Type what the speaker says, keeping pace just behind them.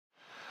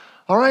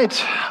All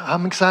right,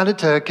 I'm excited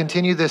to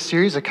continue this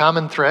series of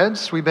Common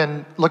Threads. We've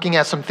been looking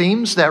at some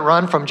themes that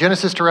run from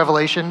Genesis to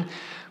Revelation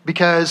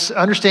because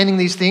understanding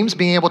these themes,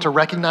 being able to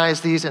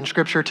recognize these in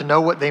Scripture, to know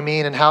what they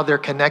mean and how they're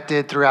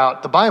connected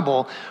throughout the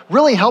Bible,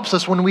 really helps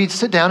us when we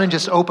sit down and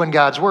just open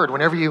God's Word.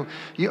 Whenever you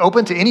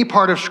open to any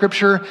part of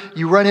Scripture,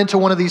 you run into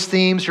one of these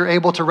themes, you're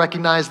able to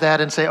recognize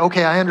that and say,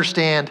 okay, I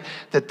understand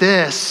that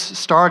this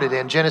started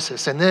in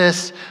Genesis and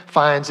this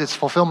finds its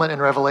fulfillment in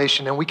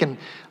Revelation, and we can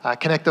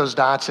connect those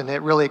dots, and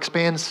it really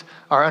expands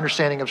our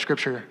understanding of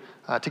Scripture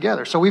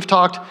together. So we've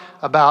talked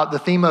about the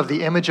theme of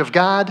the image of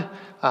God.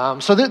 They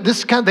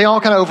all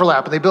kind of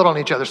overlap and they build on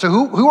each other. So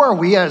who are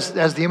we as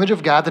the image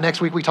of God? The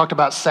next week we talked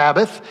about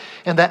Sabbath,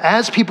 and that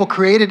as people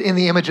created in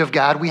the image of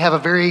God, we have a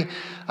very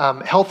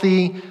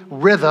healthy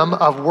rhythm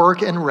of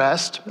work and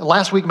rest.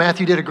 Last week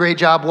Matthew did a great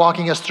job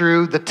walking us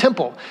through the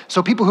temple.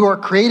 So people who are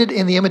created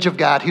in the image of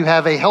God, who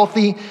have a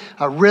healthy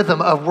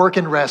rhythm of work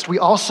and rest. We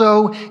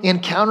also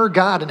encounter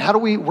God.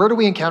 And where do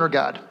we encounter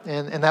God?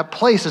 And that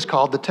place is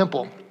called the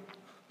temple.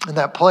 And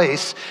that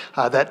place,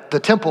 the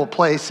temple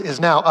place,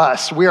 is now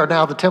us. We are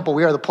now the temple.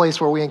 We are the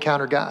place where we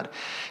encounter God.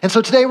 And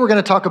so today we're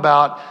going to talk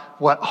about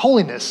what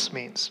holiness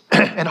means.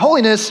 And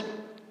holiness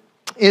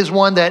is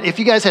one that if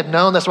you guys had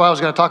known that's what I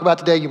was going to talk about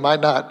today, you might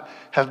not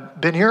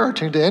have been here or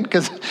tuned in,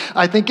 because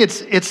I think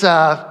it's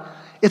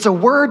a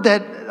word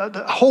that,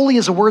 holy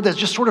is a word that's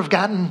just sort of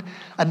gotten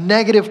a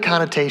negative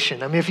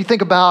connotation. I mean, if you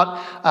think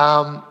about,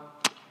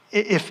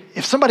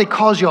 if somebody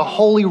calls you a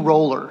holy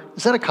roller,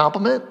 is that a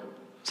compliment?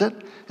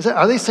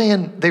 Are they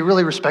saying they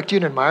really respect you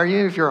and admire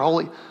you if you're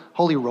a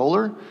holy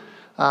roller?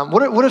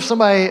 What if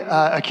somebody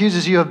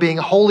accuses you of being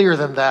holier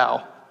than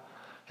thou?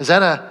 Is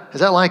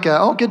that like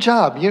oh, good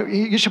job?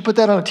 You should put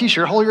that on a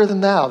t-shirt. Holier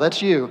than thou.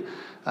 That's you.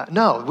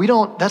 No, we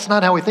don't. That's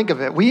not how we think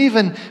of it. We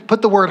even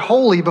put the word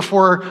holy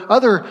before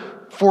other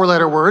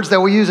four-letter words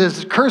that we use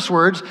as curse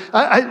words.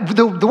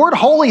 The word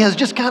holy has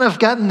just kind of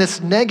gotten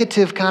this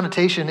negative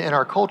connotation in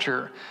our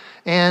culture,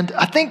 and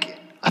I think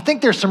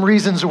there's some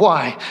reasons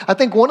why. I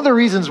think one of the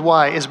reasons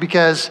why is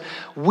because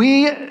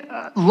we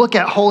look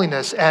at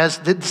holiness as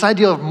this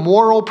idea of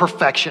moral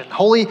perfection.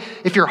 Holy,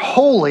 if you're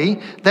holy,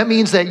 that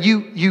means that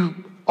you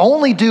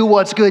only do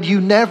what's good,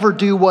 you never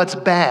do what's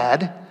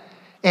bad.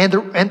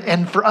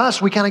 And for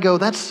us, we kind of go,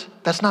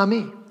 that's not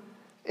me.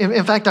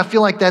 In fact, I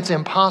feel like that's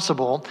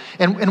impossible.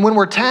 And when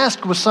we're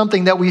tasked with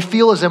something that we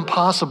feel is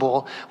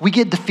impossible, we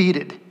get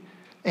defeated.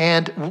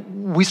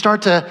 And we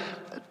start to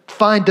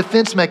find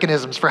defense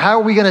mechanisms for how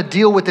are we going to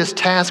deal with this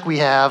task we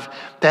have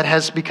that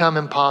has become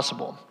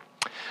impossible.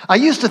 I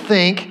used to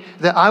think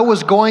that I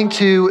was going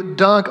to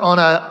dunk on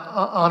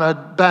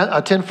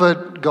a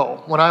 10-foot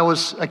goal when I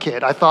was a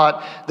kid. I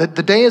thought that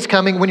the day is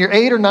coming when you're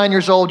 8 or 9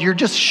 years old, you're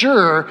just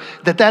sure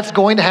that that's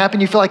going to happen.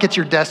 You feel like it's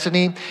your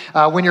destiny.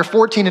 When you're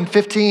 14 and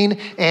 15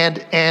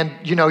 and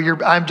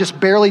I'm just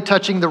barely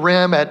touching the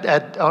rim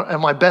at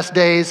my best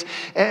days.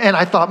 And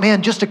I thought,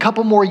 man, just a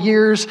couple more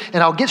years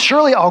and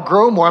surely I'll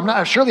grow more. I'm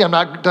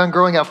not done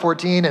growing at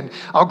 14, and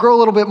I'll grow a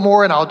little bit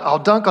more and I'll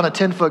dunk on a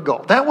 10-foot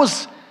goal. That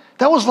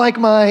was like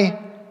my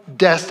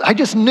death. I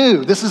just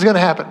knew this is going to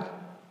happen.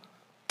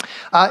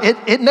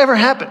 It never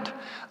happened.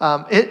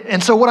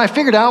 And so what I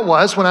figured out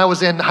was when I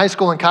was in high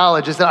school and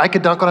college is that I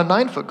could dunk on a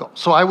 9-foot goal.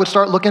 So I would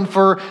start looking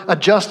for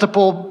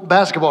adjustable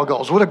basketball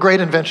goals. What a great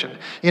invention.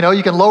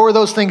 You can lower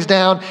those things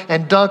down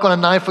and dunk on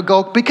a 9-foot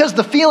goal, because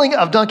the feeling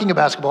of dunking a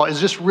basketball is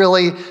just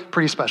really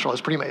pretty special.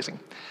 It's pretty amazing.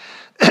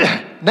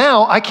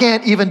 Now I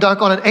can't even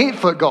dunk on an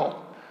 8-foot goal.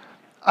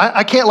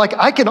 I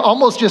can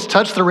almost just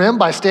touch the rim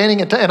by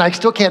standing and I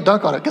still can't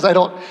dunk on it because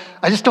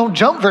I just don't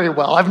jump very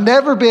well. I've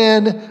never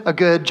been a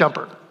good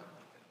jumper.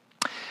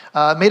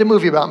 Made a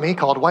movie about me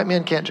called White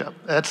Man Can't Jump.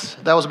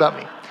 That was about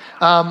me.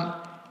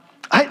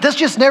 That's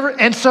just never.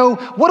 And so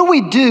what do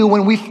we do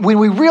when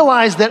we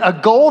realize that a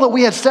goal that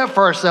we had set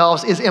for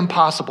ourselves is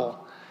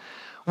impossible?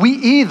 We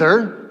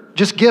either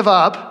just give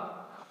up,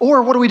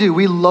 or what do?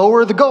 We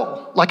lower the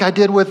goal, like I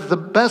did with the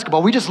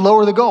basketball. We just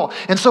lower the goal.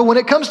 And so when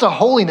it comes to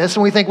holiness,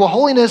 and we think, well,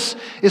 holiness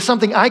is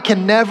something I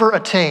can never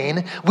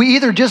attain, we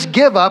either just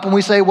give up and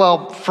we say,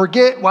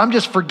 I'm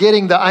just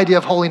forgetting the idea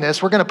of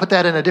holiness. We're going to put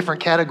that in a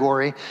different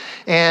category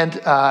and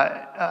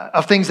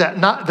of things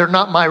that they're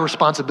not my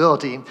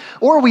responsibility.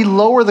 Or we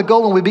lower the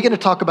goal and we begin to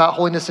talk about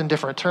holiness in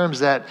different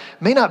terms that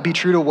may not be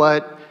true to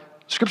what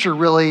Scripture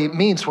really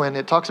means when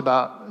it talks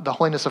about the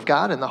holiness of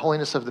God and the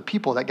holiness of the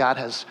people that God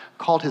has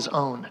called his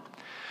own.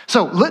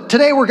 So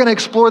today we're going to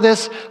explore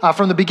this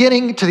from the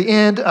beginning to the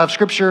end of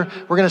Scripture.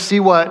 We're going to see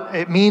what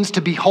it means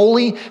to be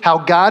holy, how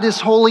God is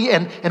holy,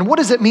 and what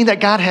does it mean that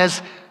God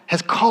has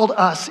called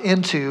us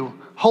into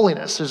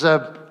holiness. There's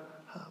a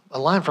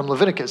line from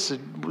Leviticus.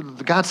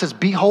 God says,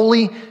 be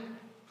holy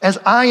as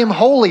I am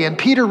holy. And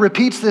Peter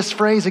repeats this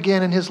phrase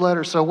again in his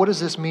letter. So what does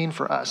this mean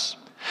for us?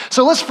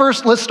 So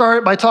let's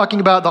start by talking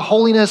about the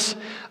holiness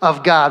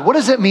of God. What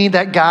does it mean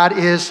that God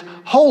is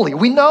holy?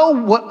 We know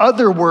what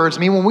other words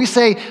mean when we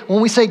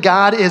say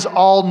God is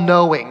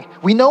all-knowing.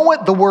 We know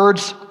what the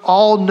words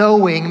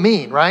all-knowing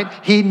mean, right?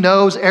 He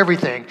knows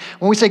everything.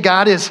 When we say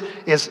God is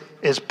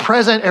is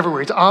present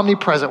everywhere. He's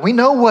omnipresent. We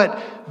know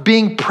what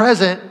being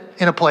present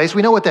in a place,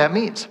 we know what that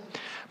means.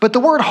 But the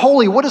word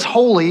holy, what does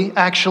holy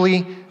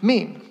actually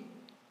mean?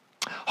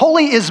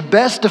 Holy is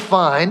best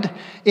defined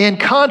in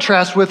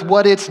contrast with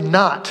what it's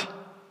not,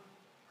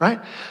 right?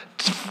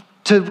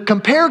 To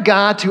compare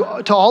God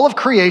to all of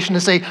creation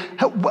and say,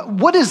 how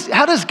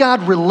does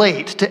God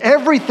relate to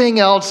everything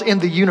else in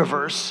the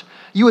universe?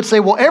 You would say,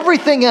 well,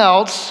 everything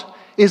else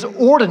is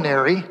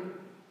ordinary,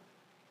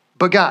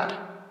 but God.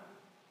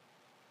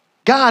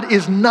 God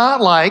is not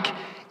like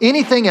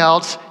anything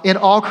else in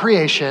all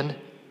creation.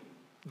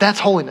 That's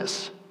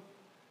holiness.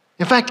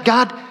 In fact,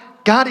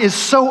 God is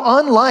so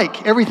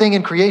unlike everything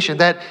in creation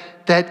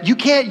that you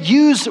can't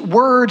use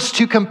words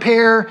to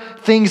compare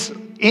things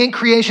in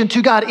creation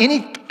to God.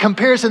 Any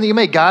comparison that you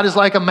make, God is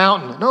like a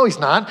mountain. No, he's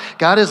not.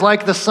 God is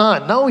like the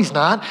sun. No, he's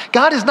not.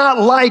 God is not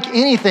like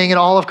anything in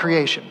all of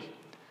creation.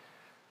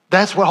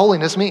 That's what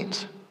holiness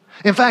means.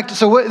 In fact,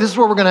 this is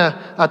what we're going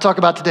to talk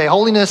about today.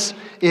 Holiness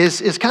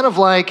is kind of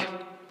like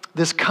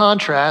this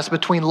contrast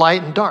between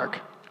light and dark.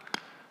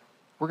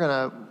 We're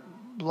going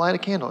to light a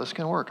candle. It's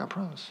going to work, I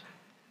promise.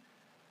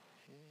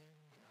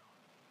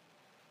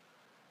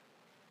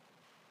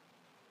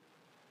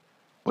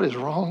 What is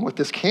wrong with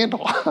this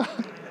candle?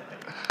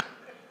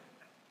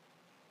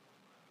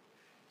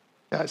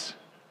 Guys,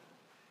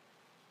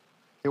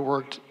 it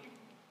worked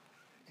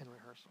in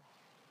rehearsal.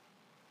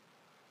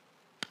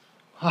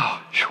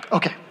 Oh,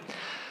 okay.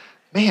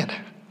 Man,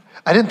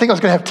 I didn't think I was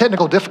going to have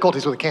technical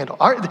difficulties with a candle.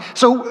 All right,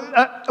 so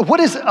what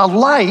is a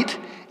light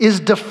is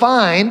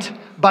defined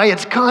by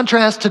its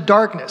contrast to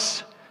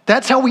darkness.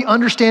 That's how we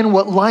understand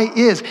what light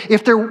is.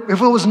 If there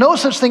was no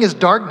such thing as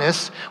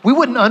darkness, we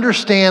wouldn't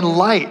understand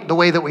light the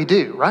way that we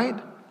do, right?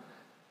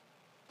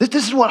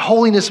 This is what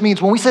holiness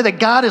means. When we say that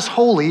God is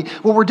holy,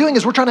 what we're doing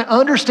is we're trying to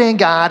understand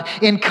God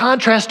in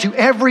contrast to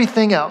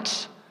everything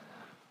else.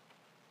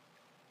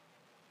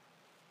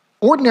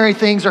 Ordinary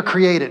things are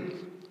created.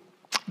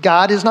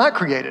 God is not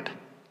created.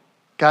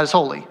 God is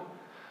holy.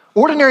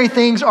 Ordinary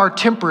things are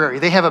temporary.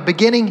 They have a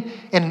beginning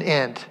and an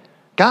end.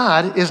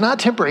 God is not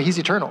temporary. He's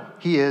eternal.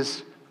 He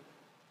is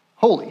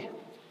holy.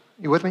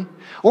 You with me?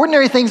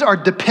 Ordinary things are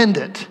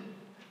dependent,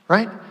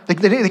 right?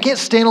 They can't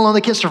stand alone.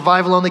 They can't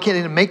survive alone. They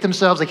can't make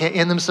themselves. They can't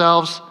end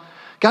themselves.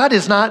 God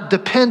is not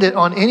dependent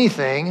on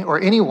anything or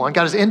anyone.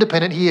 God is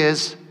independent. He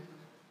is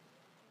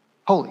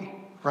holy,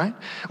 right?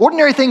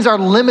 Ordinary things are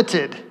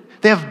limited.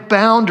 They have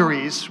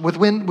boundaries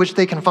within which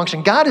they can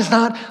function. God is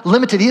not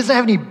limited. He doesn't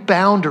have any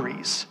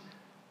boundaries.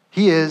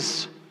 He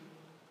is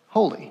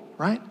holy,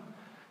 right?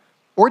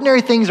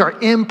 Ordinary things are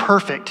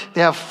imperfect.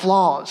 They have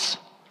flaws.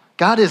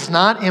 God is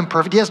not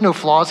imperfect. He has no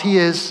flaws. He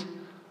is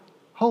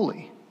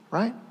holy,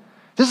 right?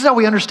 This is how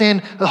we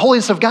understand the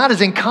holiness of God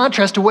is in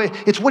contrast to what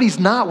he's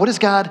not. What is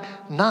God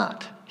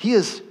not?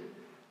 He's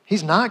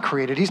not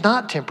created. He's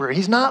not temporary.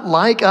 He's not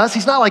like us.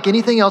 He's not like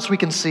anything else we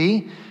can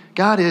see.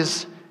 God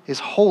is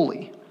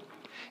holy.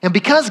 And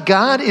because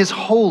God is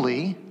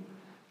holy,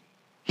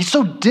 he's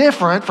so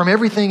different from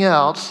everything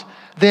else,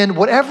 then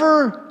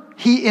whatever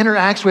he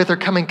interacts with or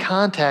comes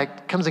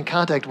in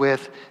contact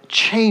with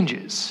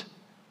changes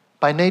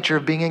by nature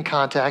of being in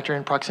contact or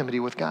in proximity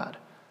with God.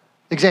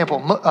 Example,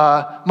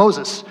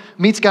 Moses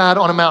meets God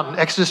on a mountain,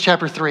 Exodus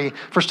chapter 3.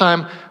 First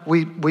time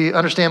we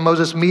understand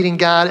Moses meeting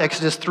God,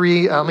 Exodus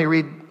 3. Let me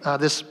read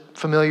this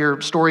familiar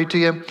story to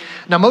you.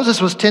 Now Moses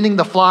was tending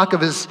the flock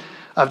of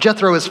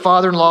Jethro, his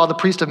father-in-law, the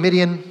priest of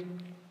Midian,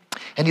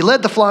 and he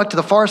led the flock to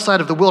the far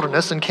side of the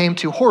wilderness and came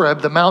to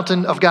Horeb, the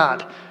mountain of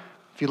God.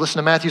 If you listened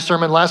to Matthew's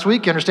sermon last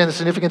week, you understand the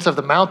significance of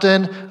the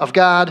mountain of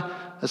God.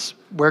 That's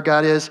where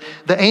God is.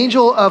 The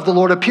angel of the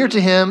Lord appeared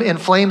to him in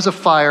flames of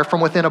fire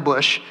from within a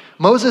bush.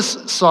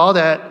 Moses saw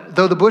that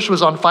though the bush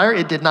was on fire,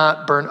 it did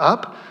not burn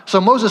up.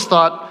 So Moses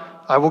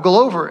thought, I will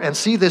go over and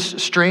see this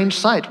strange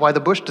sight, why the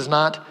bush does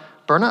not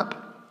burn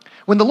up.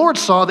 When the Lord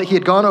saw that he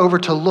had gone over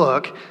to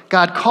look,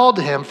 God called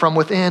to him from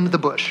within the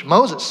bush,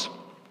 Moses,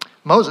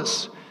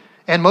 Moses.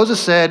 And Moses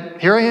said,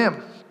 here I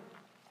am.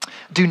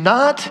 Do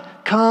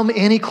not come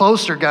any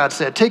closer, God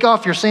said. Take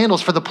off your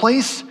sandals, for the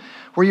place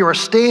where you are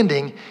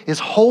standing is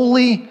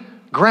holy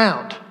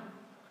ground.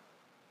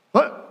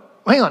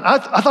 What? Hang on,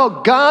 I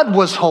thought God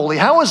was holy.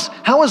 How is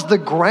the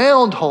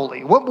ground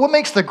holy? What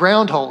makes the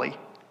ground holy?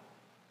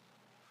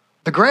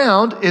 The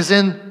ground is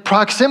in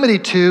proximity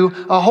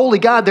to a holy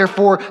God,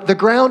 therefore the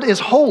ground is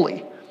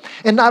holy.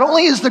 And not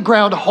only is the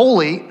ground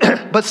holy,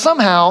 but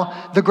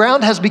somehow the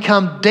ground has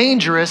become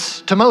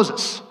dangerous to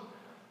Moses.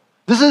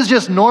 This is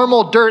just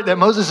normal dirt that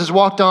Moses has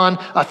walked on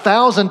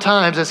 1,000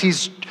 times as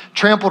he's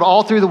trampled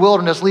all through the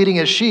wilderness leading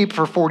his sheep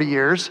for 40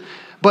 years.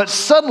 But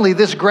suddenly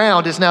this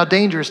ground is now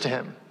dangerous to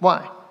him.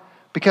 Why?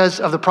 Because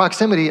of the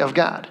proximity of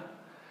God.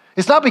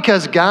 It's not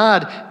because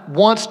God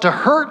wants to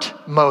hurt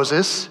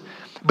Moses,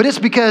 but it's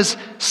because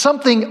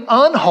something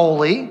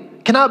unholy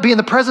cannot be in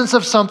the presence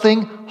of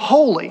something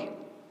holy.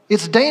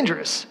 It's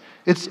dangerous.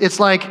 It's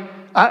like,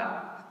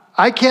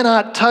 I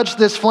cannot touch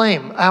this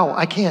flame. Ow,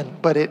 I can,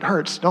 but it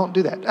hurts. Don't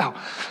do that. Ow.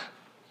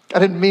 I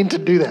didn't mean to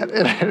do that.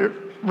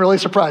 really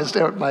surprised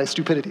at my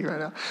stupidity right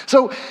now.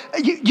 So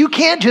you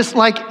can't just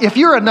if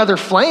you're another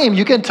flame,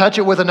 you can touch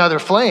it with another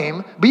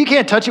flame, but you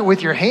can't touch it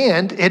with your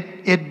hand.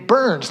 It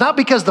burns, not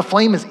because the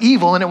flame is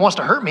evil and it wants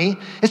to hurt me.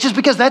 It's just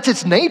because that's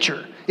its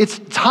nature. It's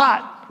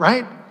hot,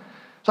 right?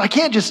 So I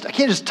can't just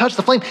touch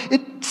the flame.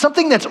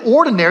 Something that's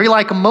ordinary,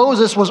 like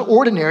Moses was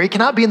ordinary,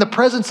 cannot be in the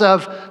presence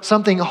of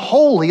something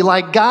holy,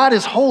 like God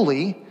is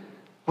holy,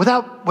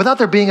 without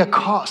there being a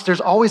cost.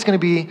 There's always going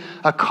to be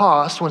a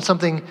cost when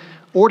something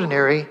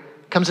ordinary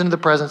comes into the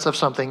presence of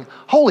something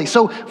holy.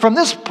 So from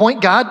this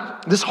point,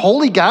 this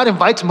holy God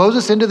invites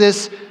Moses into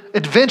this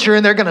adventure,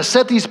 and they're going to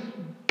set these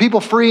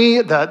people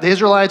free, the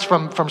Israelites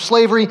from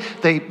slavery.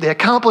 They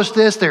accomplish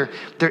this. They're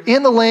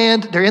in the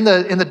land. They're in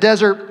the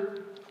desert,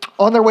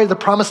 on their way to the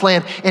promised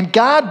land. And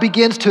God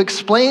begins to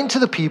explain to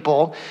the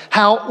people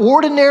how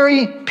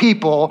ordinary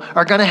people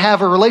are going to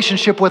have a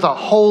relationship with a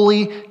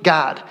holy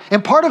God.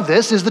 And part of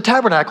this is the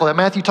tabernacle that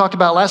Matthew talked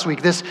about last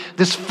week, this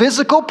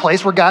physical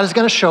place where God is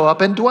going to show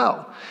up and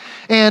dwell.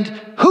 And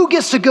who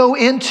gets to go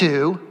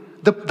into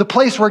the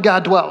place where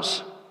God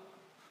dwells?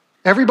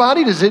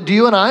 Everybody? Do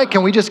you and I?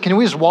 Can we just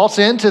waltz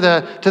into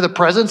the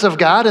presence of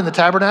God in the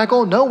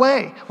tabernacle? No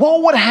way.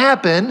 What would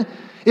happen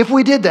if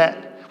we did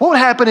that? What would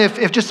happen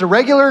if just a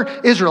regular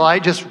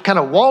Israelite just kind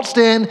of waltzed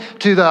in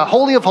to the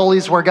Holy of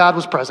Holies where God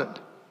was present?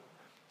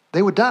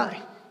 They would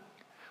die.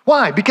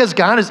 Why? Because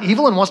God is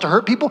evil and wants to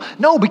hurt people?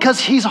 No,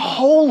 because he's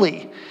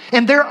holy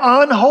and they're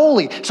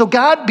unholy. So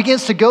God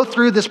begins to go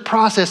through this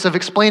process of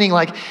explaining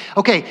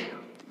okay,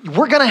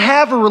 we're going to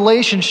have a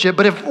relationship,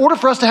 but in order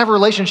for us to have a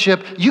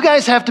relationship, you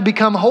guys have to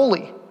become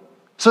holy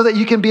so that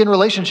you can be in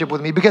relationship with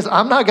me, because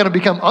I'm not going to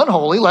become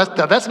unholy.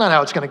 That's not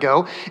how it's going to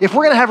go. If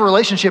we're going to have a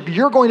relationship,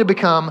 you're going to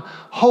become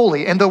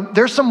holy. And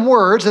there's some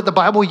words that the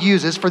Bible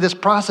uses for this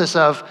process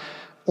of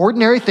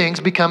ordinary things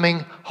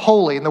becoming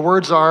holy. And the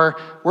words are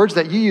words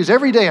that you use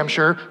every day, I'm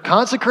sure: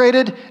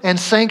 consecrated and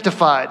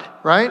sanctified,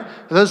 right?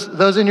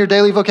 Those in your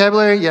daily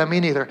vocabulary? Yeah,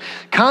 me neither.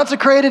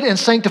 Consecrated and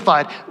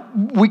sanctified.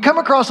 We come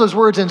across those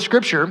words in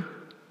Scripture,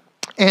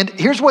 and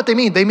here's what they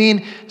mean. They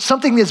mean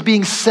something that's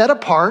being set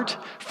apart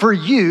for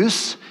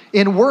use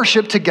in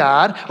worship to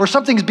God, or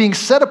something's being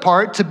set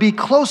apart to be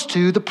close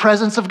to the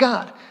presence of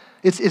God.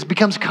 It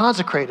becomes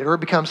consecrated, or it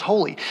becomes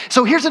holy.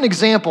 So here's an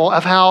example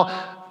of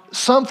how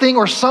something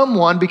or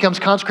someone becomes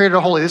consecrated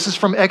or holy. This is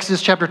from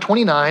Exodus chapter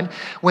 29,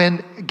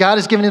 when God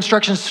has given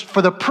instructions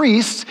for the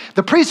priests.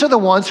 The priests are the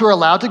ones who are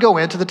allowed to go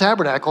into the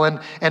tabernacle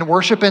and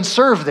worship and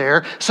serve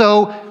there.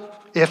 So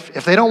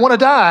if they don't want to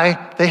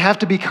die, they have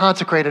to be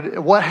consecrated.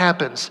 What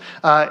happens?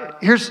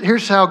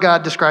 Here's how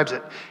God describes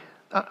it.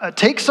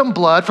 Take some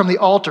blood from the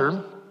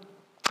altar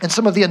and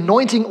some of the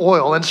anointing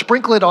oil and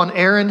sprinkle it on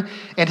Aaron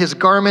and his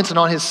garments and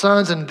on his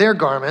sons and their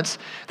garments.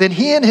 Then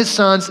he and his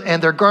sons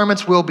and their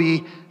garments will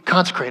be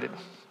consecrated.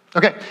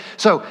 Okay,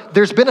 so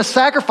there's been a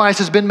sacrifice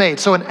has been made.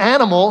 So an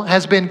animal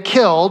has been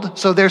killed.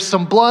 So there's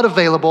some blood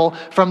available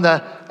from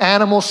the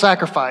animal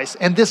sacrifice.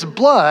 And this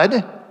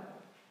blood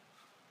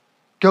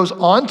goes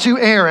onto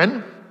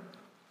Aaron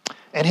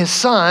and his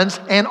sons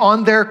and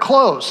on their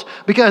clothes,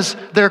 because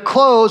their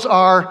clothes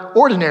are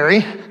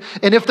ordinary.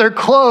 And if their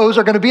clothes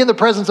are going to be in the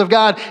presence of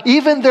God,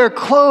 even their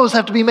clothes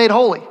have to be made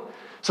holy.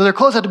 So their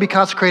clothes have to be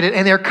consecrated,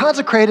 and they're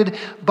consecrated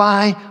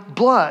by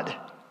blood.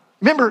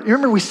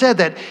 Remember we said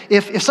that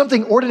if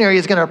something ordinary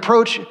is going to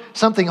approach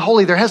something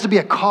holy, there has to be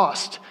a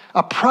cost.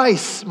 A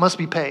price must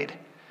be paid.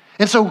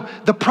 And so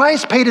the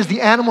price paid is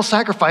the animal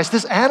sacrifice.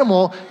 This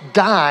animal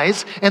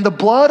dies, and the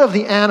blood of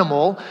the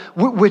animal,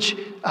 which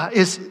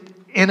is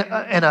in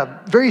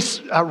a very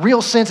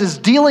real sense, is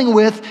dealing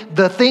with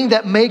the thing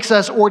that makes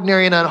us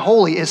ordinary and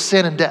unholy, is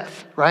sin and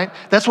death, right?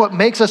 That's what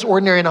makes us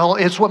ordinary and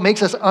unholy. It's what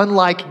makes us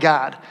unlike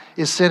God,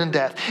 is sin and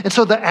death. And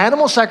so the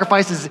animal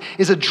sacrifice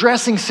is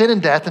addressing sin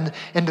and death,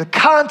 and the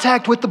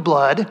contact with the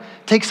blood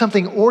takes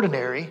something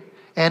ordinary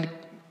and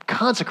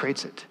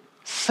consecrates it,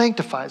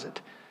 sanctifies it,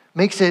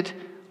 makes it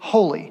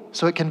holy,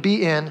 so it can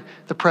be in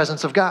the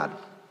presence of God.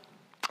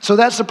 So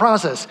that's the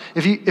process.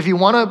 If you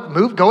want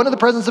to go into the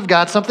presence of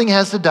God, something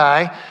has to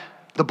die,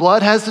 the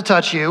blood has to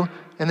touch you,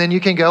 and then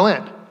you can go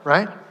in,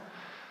 right?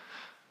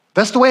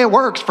 That's the way it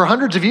works for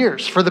hundreds of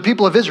years for the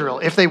people of Israel.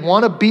 If they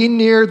want to be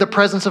near the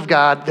presence of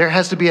God, there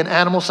has to be an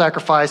animal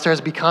sacrifice, there has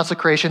to be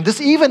consecration.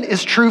 This even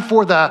is true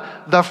for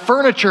the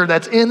furniture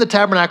that's in the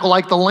tabernacle,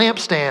 like the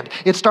lampstand.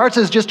 It starts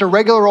as just a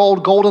regular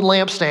old golden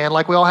lampstand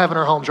like we all have in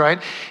our homes,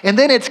 right? And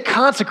then it's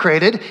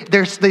consecrated.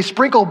 They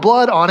sprinkle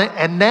blood on it,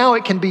 and now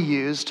it can be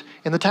used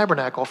in the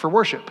tabernacle for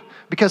worship,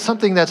 because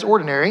something that's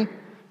ordinary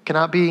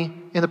cannot be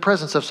in the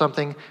presence of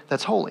something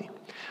that's holy.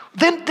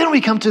 Then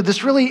we come to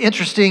this really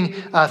interesting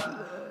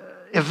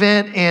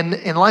event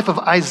in life of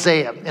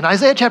Isaiah. In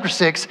Isaiah chapter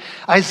 6,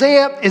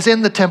 Isaiah is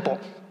in the temple.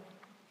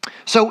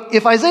 So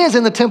if Isaiah is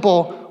in the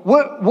temple,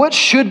 what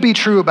should be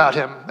true about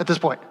him at this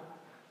point?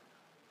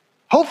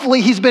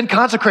 Hopefully he's been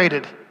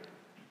consecrated.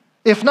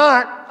 If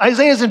not,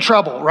 Isaiah's in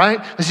trouble, right?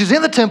 Because he's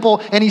in the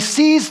temple and he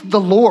sees the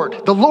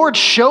Lord. The Lord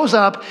shows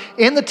up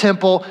in the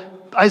temple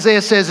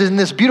Isaiah says in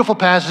this beautiful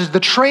passage, the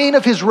train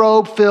of his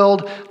robe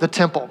filled the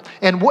temple.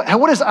 And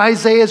what is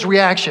Isaiah's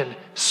reaction?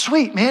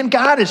 Sweet, man,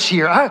 God is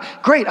here.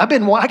 Great,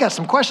 I got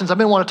some questions. I've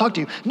been wanting to talk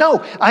to you.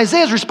 No,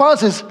 Isaiah's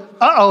response is,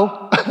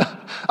 uh-oh,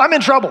 I'm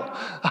in trouble.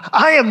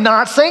 I am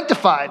not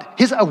sanctified.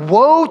 His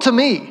woe to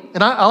me.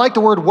 And I like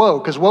the word woe,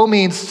 because woe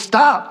means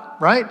stop,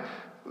 right?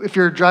 If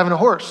you're driving a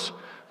horse.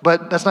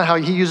 But that's not how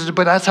he uses it,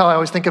 but that's how I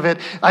always think of it.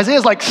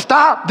 Isaiah's like,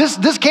 stop,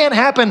 this can't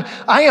happen.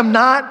 I am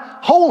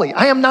not holy.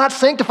 I am not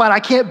sanctified. I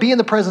can't be in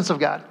the presence of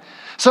God.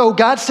 So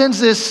God sends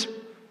this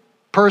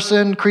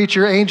person,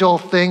 creature, angel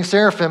thing,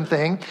 seraphim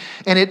thing,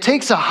 and it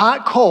takes a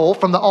hot coal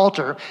from the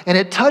altar, and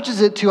it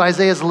touches it to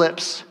Isaiah's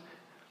lips.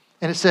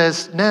 And it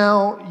says,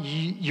 now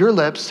your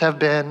lips have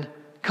been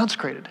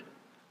consecrated.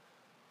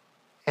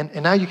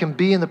 And now you can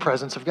be in the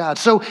presence of God.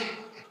 So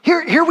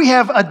here we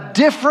have a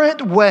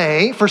different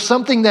way for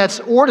something that's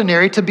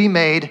ordinary to be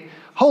made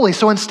holy.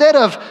 So instead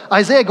of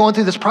Isaiah going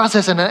through this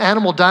process and an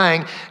animal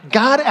dying,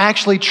 God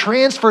actually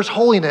transfers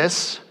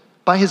holiness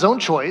by his own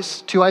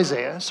choice to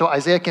Isaiah, so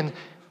Isaiah can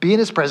be in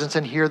his presence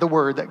and hear the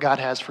word that God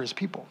has for his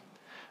people.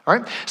 All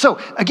right? So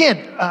again,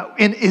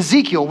 in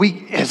Ezekiel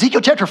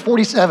chapter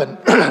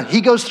 47, he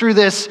goes through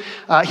this,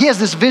 he has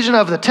this vision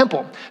of the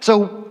temple.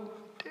 So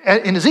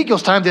in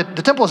Ezekiel's time, the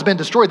temple has been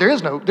destroyed.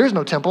 There's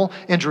no temple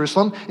in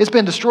Jerusalem. It's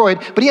been destroyed.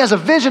 But he has a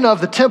vision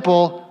of the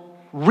temple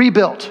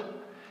rebuilt.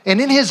 And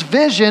in his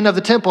vision of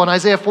the temple in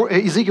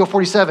Ezekiel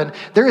 47,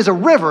 there is a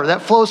river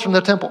that flows from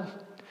the temple.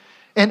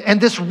 And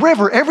this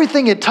river,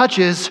 everything it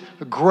touches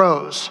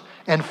grows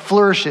and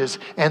flourishes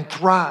and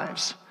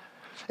thrives.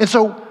 And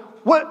so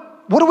what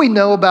do we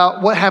know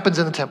about what happens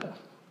in the temple?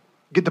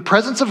 The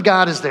presence of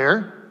God is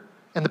there,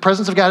 and the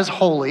presence of God is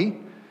holy.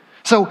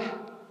 So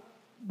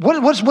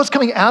what's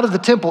coming out of the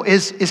temple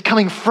is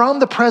coming from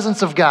the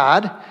presence of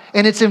God,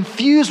 and it's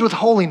infused with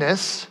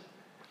holiness,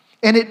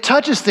 and it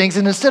touches things,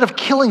 and instead of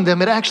killing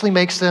them, it actually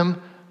makes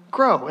them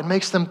grow and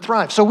makes them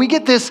thrive. So we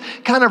get this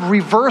kind of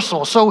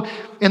reversal. So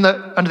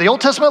under the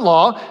Old Testament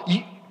law,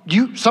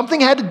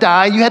 something had to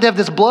die. You had to have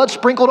this blood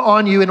sprinkled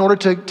on you in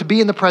order to be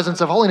in the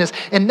presence of holiness.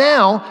 And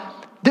now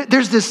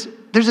there's this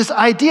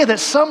idea that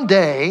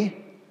someday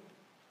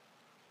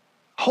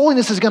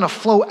holiness is going to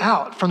flow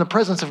out from the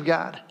presence of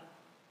God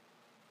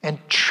and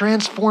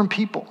transform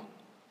people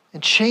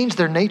and change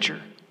their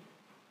nature.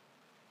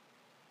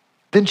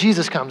 Then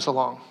Jesus comes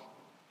along.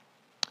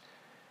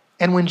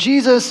 And when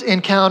Jesus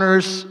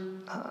encounters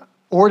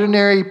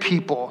ordinary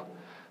people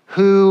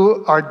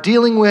who are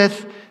dealing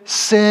with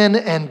sin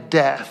and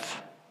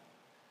death,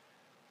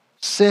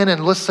 sin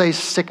and let's say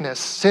sickness,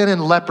 sin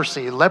and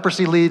leprosy.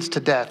 Leprosy leads to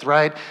death,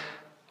 right?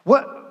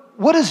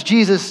 What does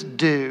Jesus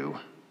do?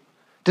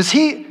 Does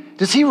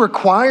he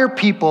require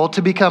people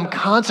to become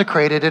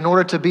consecrated in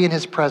order to be in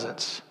his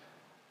presence?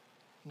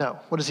 No.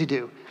 What does he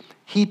do?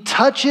 He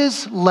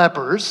touches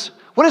lepers.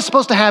 What is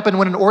supposed to happen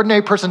when an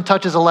ordinary person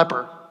touches a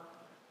leper?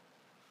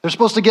 They're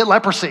supposed to get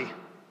leprosy.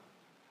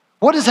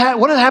 What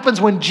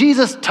happens when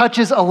Jesus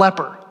touches a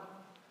leper?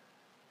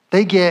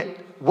 They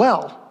get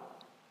well.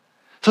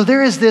 So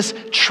there is this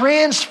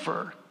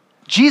transfer.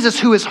 Jesus,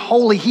 who is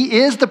holy, he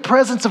is the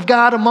presence of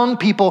God among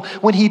people.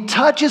 When he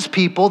touches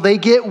people, they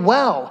get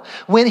well.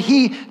 When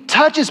he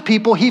touches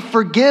people, he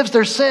forgives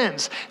their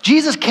sins.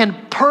 Jesus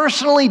can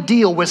personally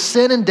deal with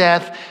sin and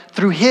death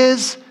through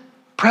his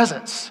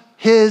presence,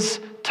 his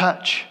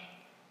touch.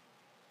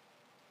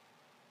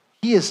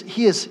 He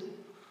is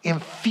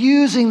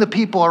infusing the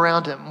people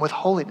around him with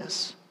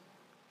holiness.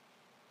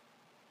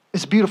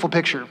 It's a beautiful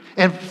picture.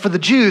 And for the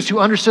Jews who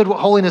understood what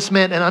holiness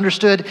meant and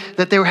understood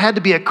that there had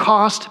to be a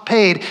cost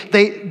paid,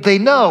 they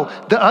know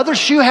the other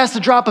shoe has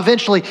to drop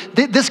eventually.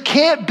 This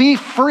can't be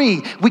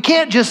free. We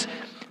can't just,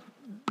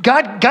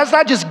 God's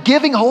not just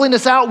giving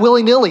holiness out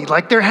willy-nilly.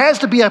 Like there has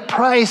to be a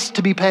price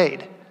to be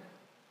paid.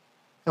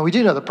 And we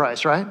do know the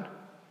price, right?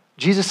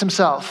 Jesus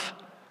himself,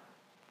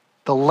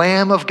 the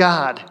Lamb of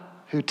God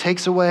who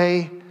takes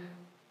away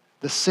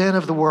the sin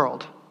of the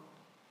world.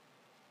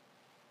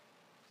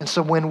 And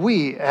so when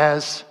we,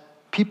 as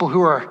people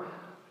who are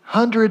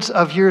hundreds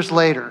of years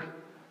later,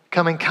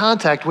 come in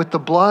contact with the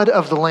blood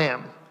of the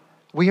Lamb,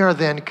 we are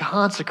then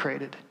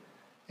consecrated,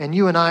 and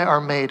you and I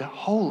are made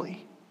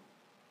holy.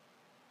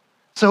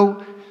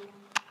 So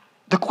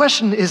the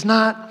question is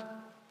not,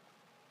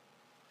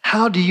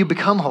 how do you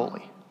become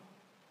holy?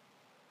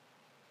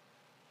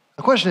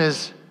 The question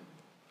is,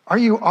 are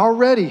you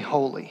already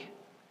holy?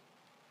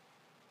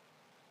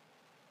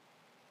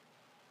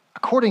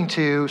 According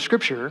to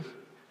Scripture,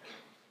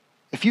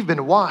 if you've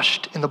been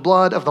washed in the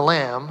blood of the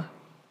Lamb,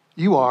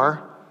 you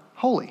are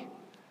holy.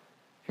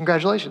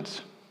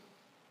 Congratulations.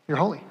 You're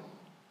holy.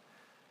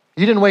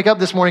 You didn't wake up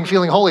this morning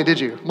feeling holy, did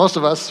you? Most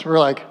of us were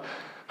like,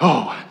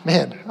 oh,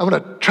 man, I'm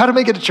going to try to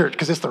make it to church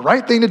because it's the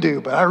right thing to do,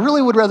 but I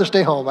really would rather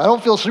stay home. I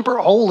don't feel super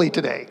holy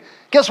today.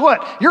 Guess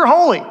what? You're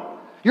holy.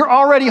 You're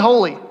already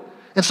holy.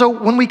 And so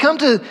when we come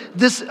to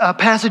this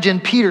passage in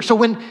Peter, so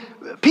when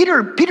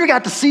Peter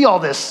got to see all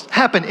this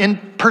happen in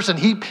person.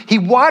 He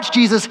watched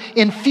Jesus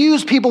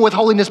infuse people with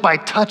holiness by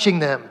touching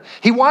them.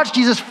 He watched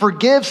Jesus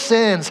forgive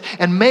sins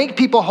and make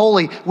people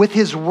holy with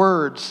his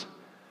words.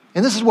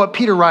 And this is what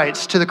Peter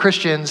writes to the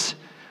Christians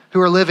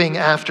who are living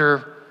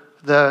after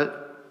the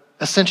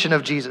ascension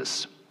of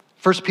Jesus.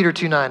 1 Peter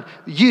 2:9,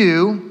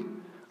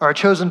 you are a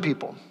chosen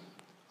people,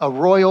 a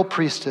royal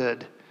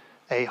priesthood,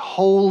 a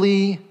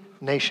holy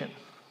nation.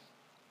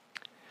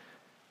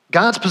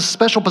 God's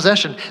special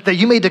possession, that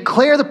you may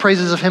declare the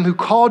praises of him who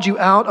called you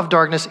out of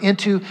darkness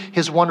into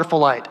his wonderful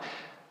light.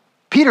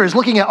 Peter is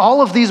looking at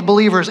all of these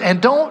believers,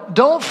 and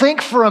don't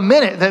think for a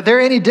minute that they're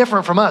any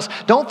different from us.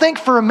 Don't think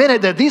for a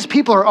minute that these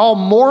people are all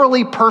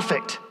morally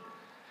perfect.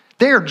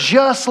 They're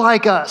just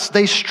like us.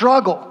 They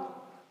struggle.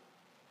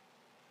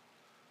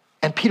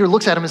 And Peter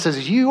looks at him and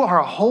says, you are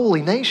a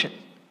holy nation.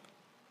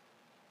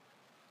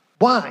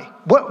 Why?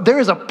 There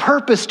is a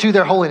purpose to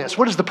their holiness.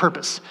 What is the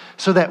purpose?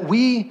 So that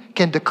we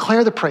can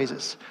declare the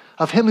praises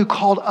of him who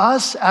called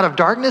us out of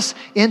darkness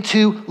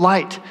into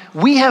light.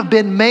 We have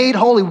been made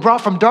holy,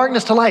 brought from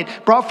darkness to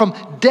light, brought from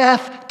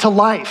death to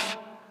life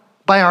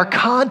by our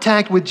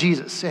contact with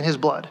Jesus and his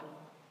blood.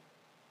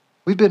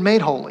 We've been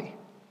made holy.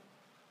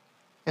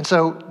 And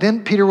so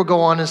then Peter will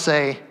go on and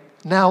say,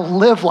 now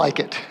live like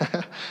it.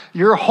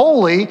 You're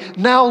holy,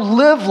 now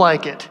live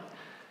like it.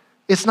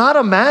 It's not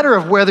a matter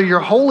of whether you're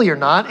holy or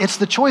not. It's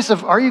the choice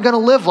of, are you going to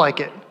live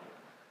like it?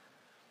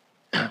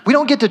 We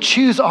don't get to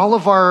choose all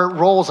of our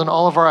roles and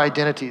all of our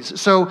identities.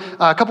 So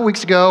a couple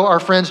weeks ago, our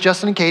friends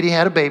Justin and Katie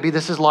had a baby.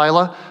 This is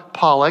Lila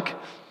Pollock,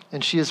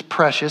 and she is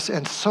precious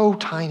and so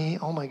tiny.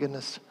 Oh my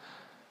goodness.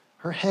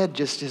 Her head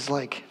just is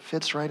like,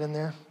 fits right in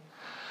there.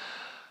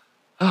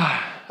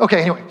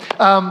 Okay, anyway.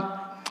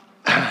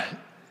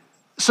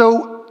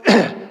 So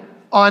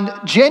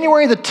on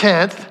January the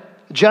 10th,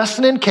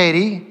 Justin and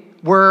Katie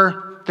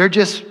they're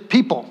just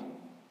people,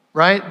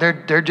 right?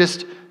 They're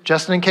just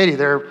Justin and Katie.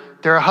 They're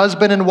a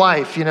husband and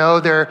wife,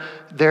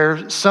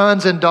 they're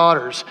sons and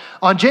daughters.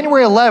 On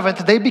January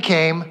 11th, they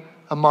became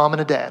a mom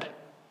and a dad.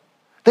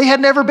 They had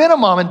never been a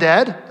mom and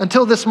dad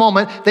until this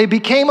moment. They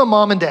became a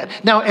mom and dad.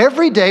 Now,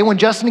 every day when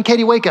Justin and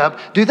Katie wake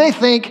up, do they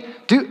think,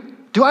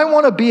 do I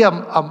want to be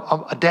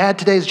a dad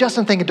today? Is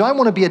Justin thinking, do I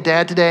want to be a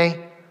dad today?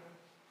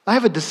 Do I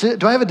have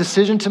a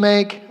decision to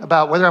make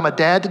about whether I'm a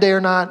dad today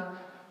or not?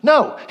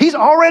 No, he's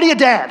already a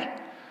dad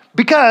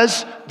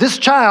because this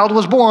child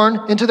was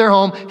born into their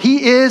home.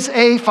 He is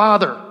a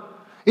father.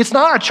 It's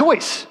not a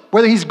choice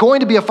whether he's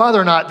going to be a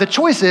father or not. The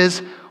choice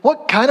is,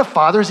 what kind of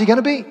father is he going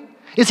to be?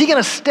 Is he going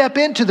to step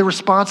into the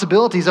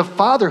responsibilities of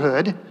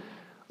fatherhood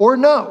or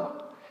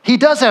no? He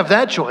does have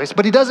that choice,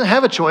 but he doesn't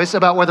have a choice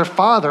about whether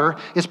father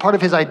is part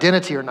of his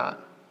identity or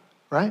not,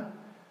 right?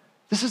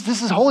 This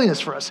is holiness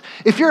for us.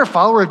 If you're a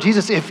follower of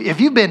Jesus, if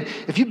you've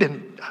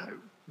been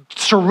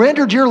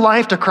surrendered your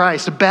life to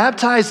Christ,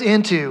 baptized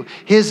into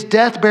his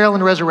death, burial,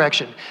 and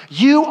resurrection,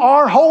 you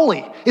are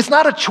holy. It's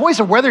not a choice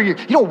of whether you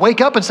don't wake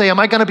up and say, am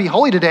I going to be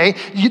holy today?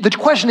 The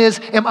question is,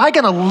 am I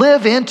going to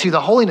live into the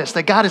holiness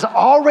that God has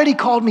already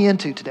called me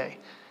into today?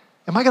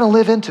 Am I going to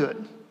live into it?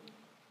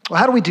 Well,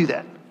 how do we do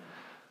that?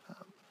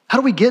 How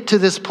do we get to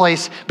this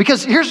place?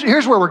 Because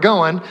here's where we're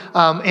going.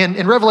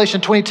 In Revelation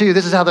 22,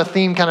 this is how the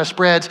theme kind of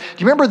spreads. Do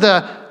you remember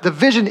the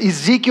vision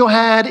Ezekiel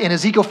had in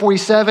Ezekiel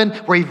 47,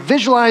 where he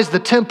visualized the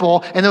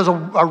temple, and there was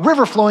a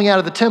river flowing out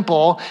of the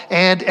temple,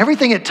 and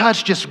everything it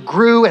touched just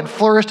grew and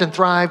flourished and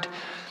thrived?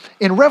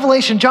 In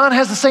Revelation, John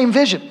has the same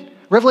vision.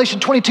 Revelation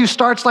 22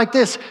 starts like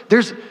this.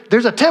 There's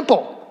a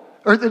temple.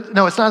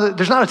 No,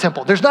 there's not a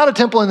temple. There's not a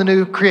temple in the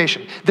new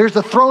creation. There's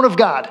the throne of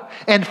God.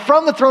 And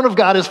from the throne of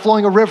God is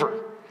flowing a river.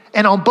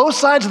 And on both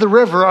sides of the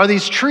river are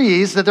these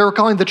trees that they were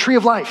calling the tree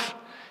of life.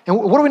 And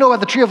what do we know about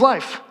the tree of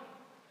life?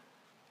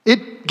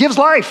 It gives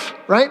life,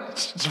 right?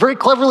 It's a very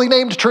cleverly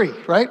named tree,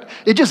 right?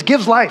 It just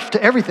gives life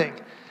to everything.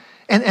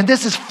 And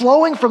this is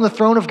flowing from the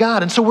throne of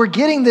God. And so we're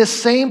getting this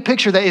same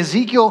picture that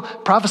Ezekiel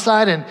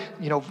prophesied, and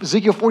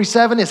Ezekiel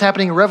 47 is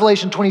happening in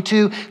Revelation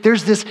 22.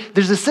 There's this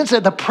sense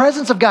that the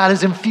presence of God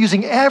is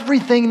infusing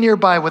everything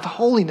nearby with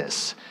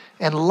holiness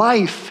and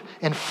life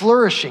and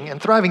flourishing and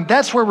thriving.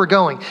 That's where we're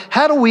going.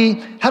 How do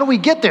we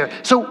get there?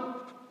 So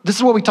this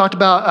is what we talked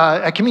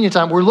about at communion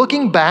time. We're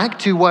looking back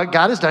to what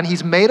God has done.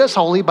 He's made us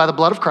holy by the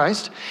blood of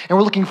Christ, and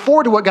we're looking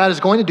forward to what God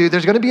is going to do.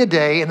 There's going to be a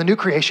day in the new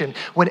creation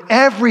when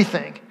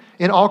everything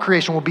in all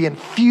creation will be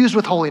infused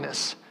with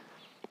holiness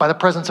by the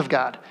presence of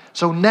God.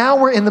 So now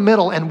we're in the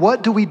middle, and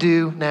what do we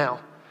do now?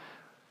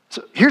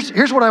 So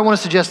here's what I want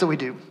to suggest that we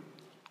do.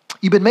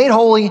 You've been made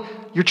holy.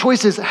 Your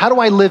choice is, how do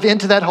I live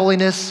into that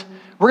holiness?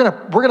 We're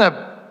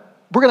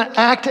gonna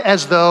act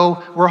as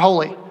though we're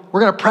holy.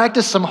 We're gonna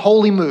practice some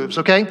holy moves,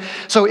 okay?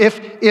 So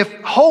if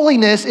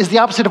holiness is the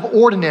opposite of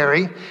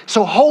ordinary,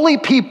 so holy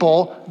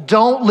people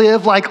don't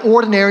live like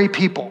ordinary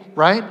people,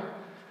 right?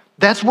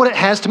 That's what it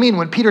has to mean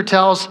when Peter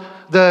tells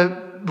the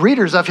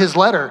readers of his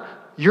letter,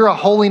 you're a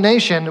holy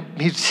nation.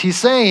 He's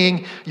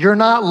saying you're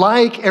not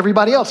like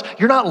everybody else.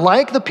 You're not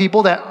like the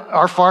people that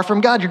are far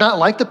from God. You're not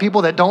like the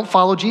people that don't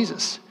follow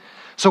Jesus.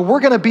 So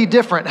we're going to be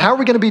different. How are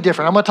we going to be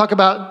different? I'm going to talk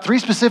about 3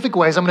 specific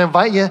ways. I'm going to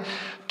invite you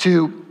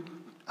to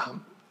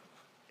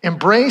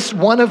embrace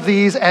one of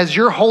these as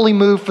your holy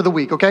move for the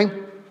week, okay?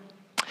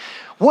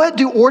 What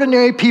do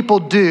ordinary people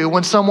do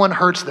when someone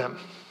hurts them?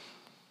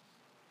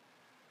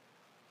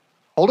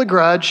 Hold a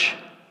grudge,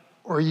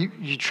 or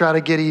you try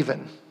to get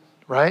even,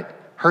 right?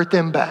 Hurt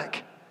them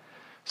back.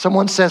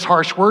 Someone says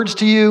harsh words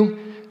to you.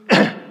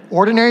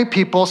 Ordinary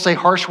people say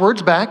harsh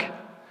words back,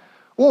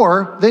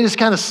 or they just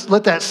kind of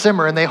let that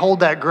simmer and they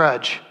hold that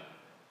grudge.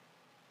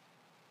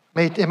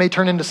 It may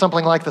turn into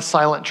something like the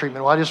silent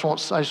treatment. Well, I just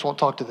won't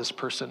talk to this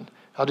person.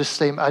 I'll just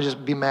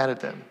be mad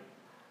at them.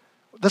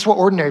 That's what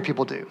ordinary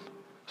people do.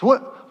 So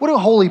what do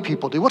holy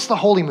people do? What's the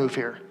holy move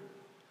here?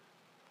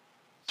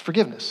 It's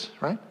forgiveness,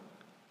 right?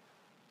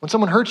 When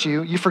someone hurts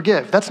you, you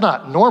forgive. That's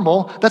not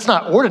normal. That's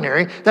not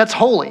ordinary. That's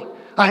holy.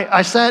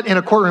 I sat in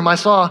a courtroom. I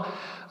saw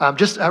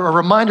just a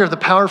reminder of the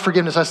power of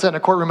forgiveness. I sat in a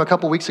courtroom a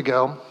couple weeks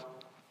ago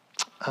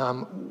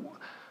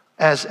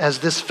as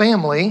this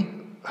family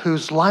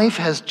whose life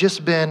has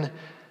just been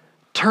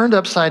turned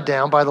upside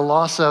down by the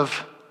loss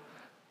of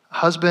a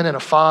husband and a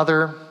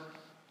father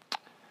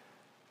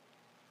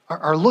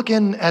are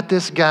looking at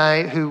this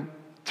guy who,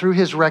 through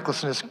his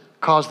recklessness,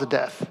 caused the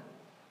death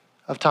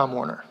of Tom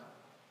Warner.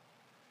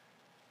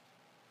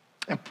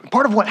 And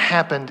part of what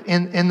happened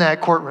in that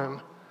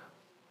courtroom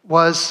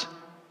was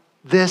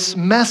this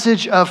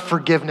message of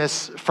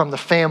forgiveness from the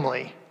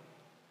family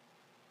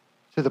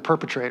to the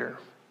perpetrator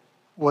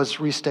was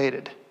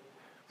restated.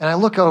 And I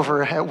look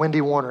over at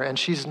Wendy Warner, and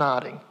she's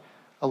nodding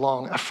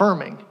along,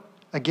 affirming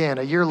again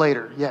a year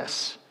later,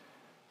 yes,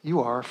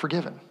 you are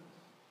forgiven.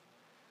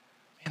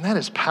 And that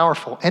is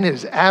powerful, and it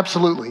is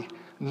absolutely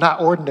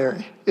not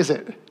ordinary, is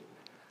it?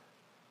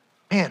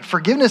 Man,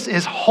 forgiveness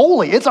is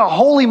holy. It's a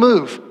holy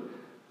move.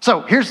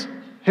 So here's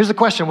the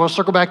question we'll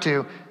circle back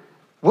to.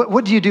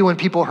 What do you do when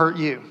people hurt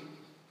you?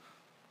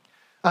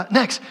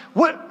 Next,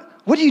 what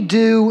do you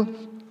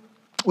do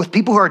with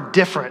people who are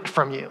different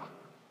from you?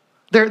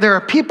 There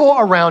are people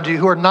around you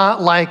who are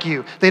not like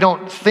you. They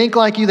don't think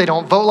like you. They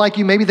don't vote like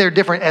you. Maybe they're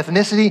different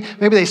ethnicity.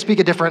 Maybe they speak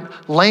a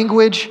different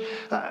language.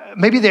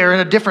 Maybe they're in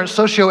a different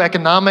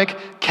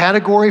socioeconomic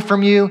category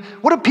from you.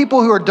 What do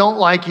people who don't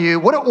like you,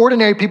 what do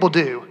ordinary people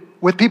do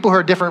with people who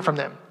are different from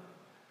them?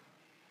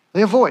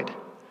 They avoid.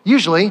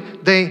 Usually,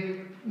 they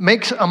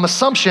make some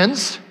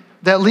assumptions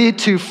that lead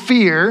to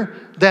fear,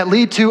 that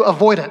lead to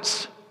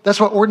avoidance. That's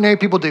what ordinary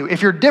people do.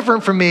 If you're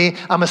different from me,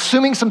 I'm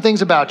assuming some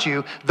things about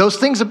you. Those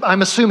things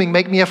I'm assuming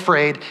make me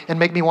afraid and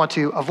make me want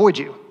to avoid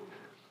you.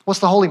 What's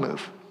the holy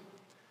move?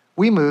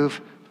 We move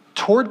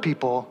toward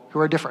people who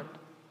are different.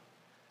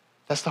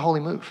 That's the holy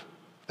move.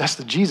 That's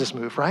the Jesus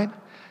move, right?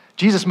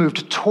 Jesus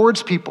moved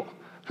towards people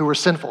who were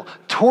sinful,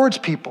 towards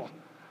people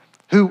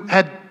who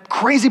had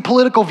crazy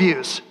political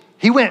views.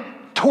 He went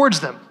towards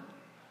them.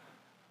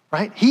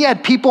 Right? He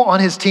had people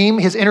on his team,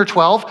 his inner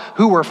 12,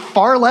 who were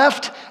far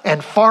left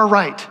and far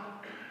right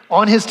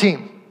on his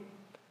team.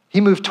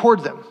 He moved toward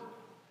them.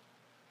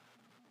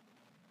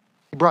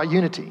 He brought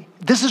unity.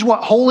 This is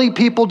what holy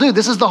people do.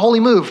 This is the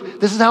holy move.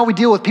 This is how we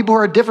deal with people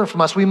who are different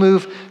from us. We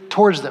move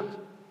towards them.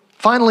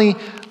 Finally,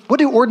 what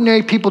do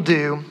ordinary people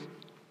do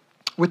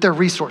with their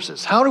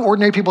resources? How do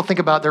ordinary people think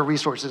about their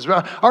resources?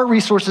 Our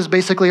resources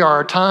basically are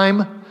our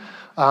time,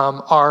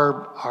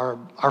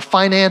 our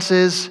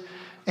finances,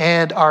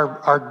 and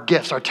our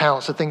gifts, our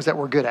talents, the things that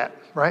we're good at,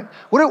 right?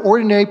 What do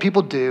ordinary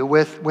people do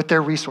with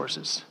their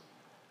resources?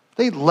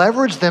 They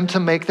leverage them to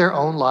make their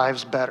own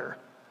lives better.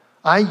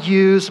 I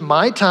use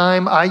my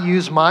time, I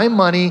use my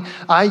money,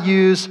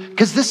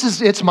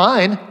 because it's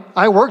mine.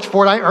 I worked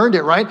for it, I earned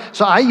it, right?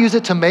 So I use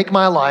it to make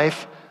my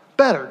life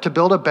better, to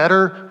build a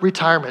better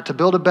retirement, to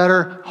build a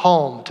better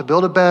home, to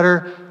build a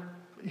better,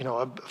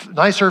 a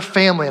nicer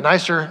family, a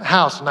nicer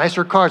house,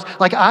 nicer cars.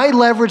 Like I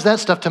leverage that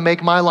stuff to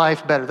make my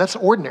life better. That's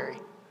ordinary.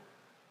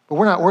 But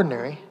we're not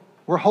ordinary,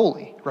 we're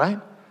holy, right?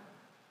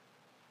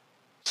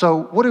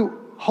 So what do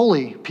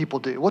holy people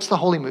do? What's the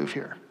holy move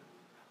here?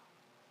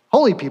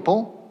 Holy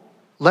people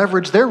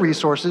leverage their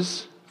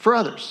resources for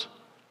others,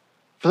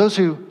 for those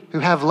who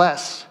have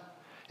less.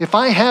 If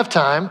I have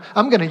time,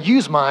 I'm gonna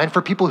use mine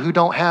for people who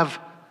don't have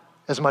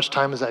as much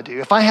time as I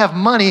do. If I have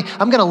money,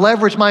 I'm gonna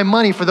leverage my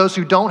money for those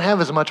who don't have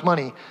as much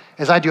money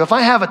as I do. If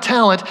I have a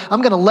talent,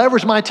 I'm gonna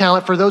leverage my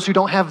talent for those who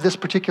don't have this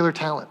particular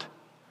talent.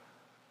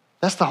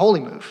 That's the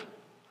holy move.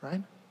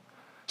 Right?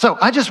 So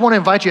I just want to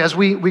invite you as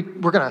we're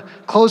going to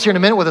close here in a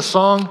minute with a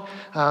song.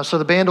 So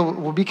the band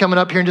will be coming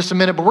up here in just a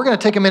minute, but we're going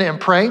to take a minute and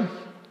pray.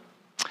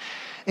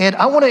 And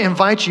I want to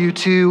invite you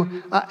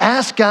to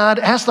ask God,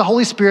 ask the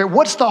Holy Spirit,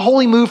 what's the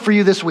holy move for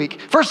you this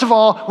week? First of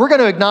all, we're going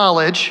to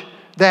acknowledge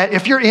that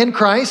if you're in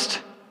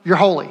Christ, you're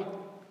holy.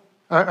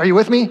 Are you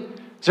with me?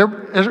 Is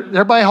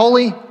everybody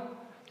holy?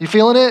 You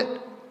feeling it?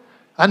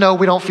 I know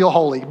we don't feel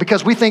holy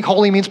because we think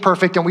holy means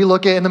perfect, and we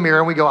look in the mirror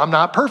and we go, I'm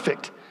not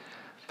perfect.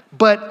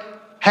 But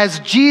has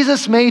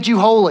Jesus made you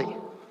holy?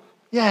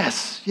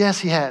 Yes,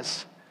 he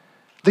has.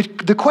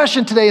 The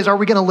question today is, are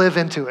we going to live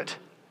into it?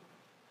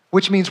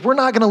 Which means we're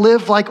not going to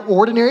live like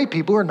ordinary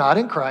people who are not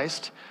in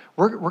Christ.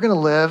 we're going to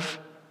live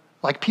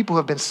like people who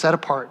have been set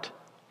apart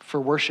for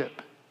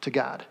worship to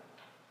God,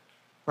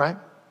 right?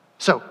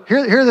 So here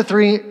are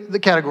the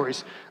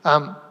categories.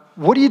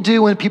 What do you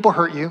do when people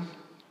hurt you?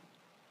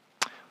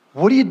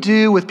 What do you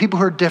do with people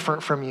who are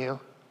different from you?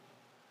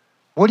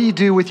 What do you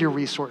do with your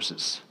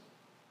resources?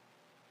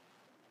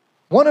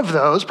 One of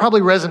those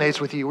probably resonates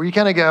with you, where you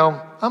kind of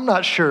go, I'm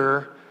not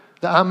sure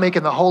that I'm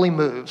making the holy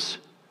moves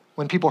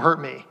when people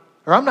hurt me.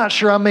 Or I'm not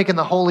sure I'm making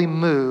the holy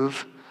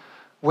move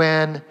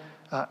when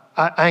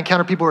I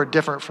encounter people who are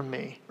different from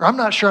me. Or I'm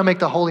not sure I make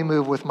the holy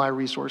move with my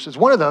resources.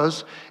 One of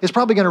those is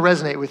probably going to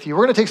resonate with you.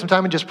 We're going to take some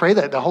time and just pray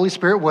that the Holy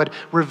Spirit would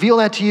reveal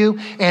that to you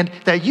and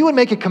that you would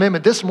make a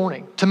commitment this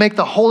morning to make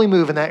the holy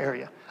move in that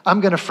area.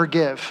 I'm going to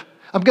forgive.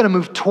 I'm going to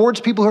move towards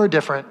people who are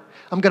different.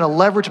 I'm going to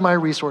leverage my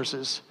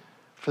resources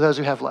for those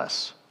who have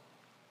less.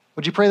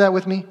 Would you pray that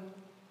with me?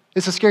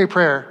 It's a scary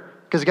prayer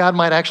because God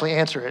might actually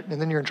answer it,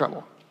 and then you're in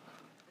trouble.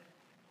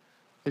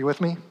 Are you with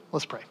me?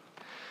 Let's pray.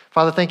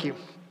 Father, thank you.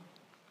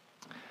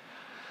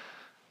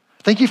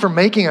 Thank you for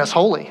making us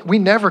holy. We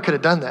never could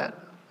have done that.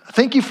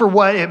 Thank you for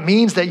what it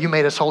means that you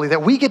made us holy,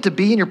 that we get to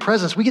be in your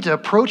presence. We get to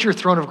approach your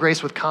throne of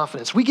grace with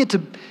confidence. We get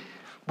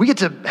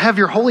to have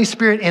your Holy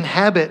Spirit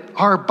inhabit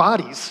our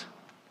bodies.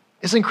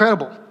 It's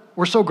incredible.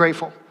 We're so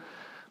grateful.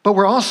 But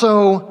we're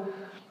also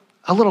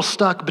a little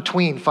stuck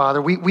between,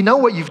 Father. We know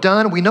what you've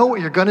done. We know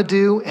what you're going to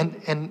do.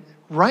 And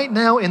right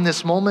now in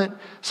this moment,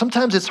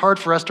 sometimes it's hard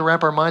for us to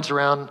wrap our minds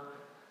around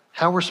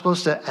how we're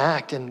supposed to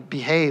act and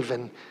behave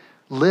and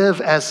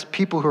live as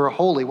people who are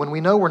holy when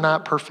we know we're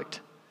not perfect.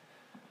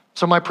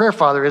 So my prayer,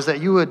 Father, is that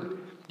you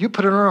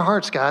put it in our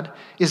hearts, God.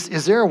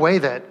 Is there a way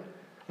that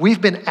we've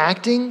been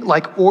acting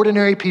like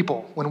ordinary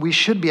people when we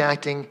should be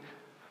acting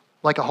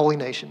like a holy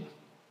nation?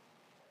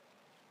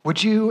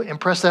 Would you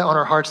impress that on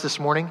our hearts this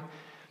morning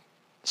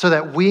so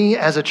that we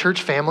as a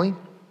church family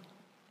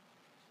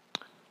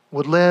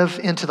would live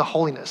into the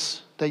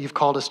holiness that you've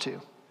called us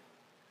to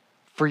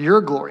for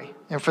your glory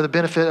and for the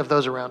benefit of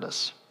those around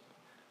us?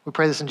 We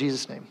pray this in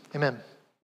Jesus' name. Amen.